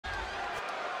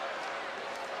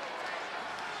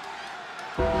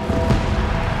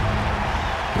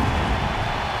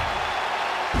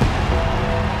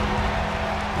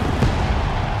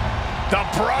The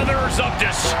Brothers of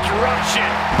Destruction.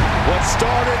 What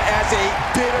started as a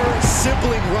bitter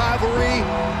sibling rivalry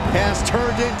has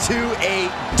turned into a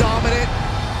dominant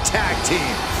tag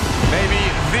team. Maybe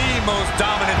the most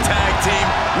dominant tag team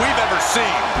we've ever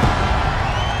seen.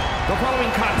 The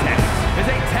following contest is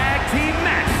a tag team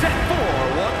match set for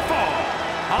one fall.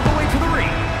 On the way to the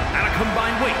ring, at a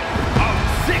combined weight of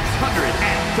 632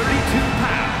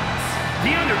 pounds,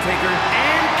 The Undertaker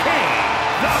and Kane,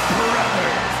 the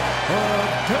Brothers of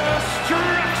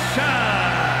Destruction.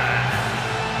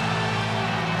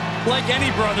 Like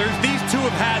any brothers, these two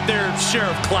have had their share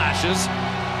of clashes.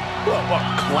 What,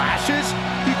 clashes?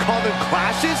 You call them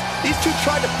clashes? These two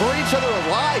tried to burn each other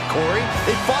alive, Corey.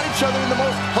 They fought each other in the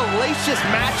most hellacious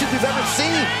matches we've ever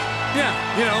seen. Yeah,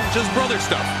 you know, just brother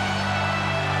stuff.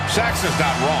 Saxon's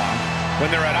not wrong.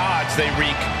 When they're at odds, they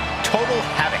wreak total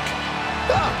havoc.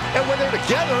 And when they're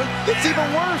together, it's even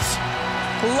worse.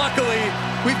 Luckily,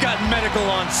 we've got medical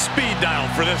on speed dial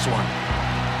for this one.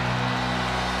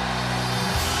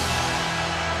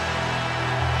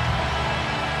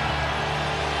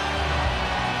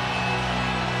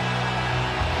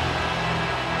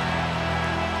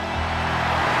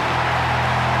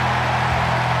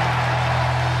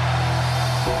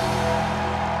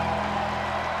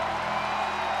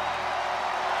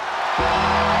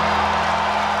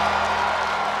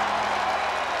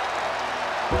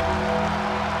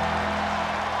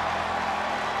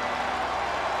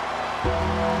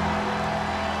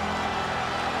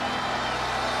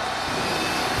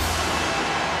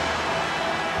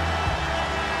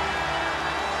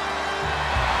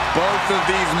 Both of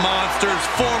these monsters,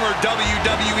 former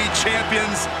WWE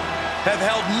champions, have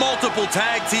held multiple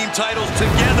tag team titles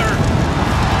together.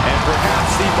 And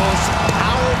perhaps the most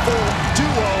powerful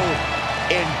duo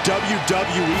in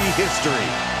WWE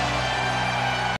history.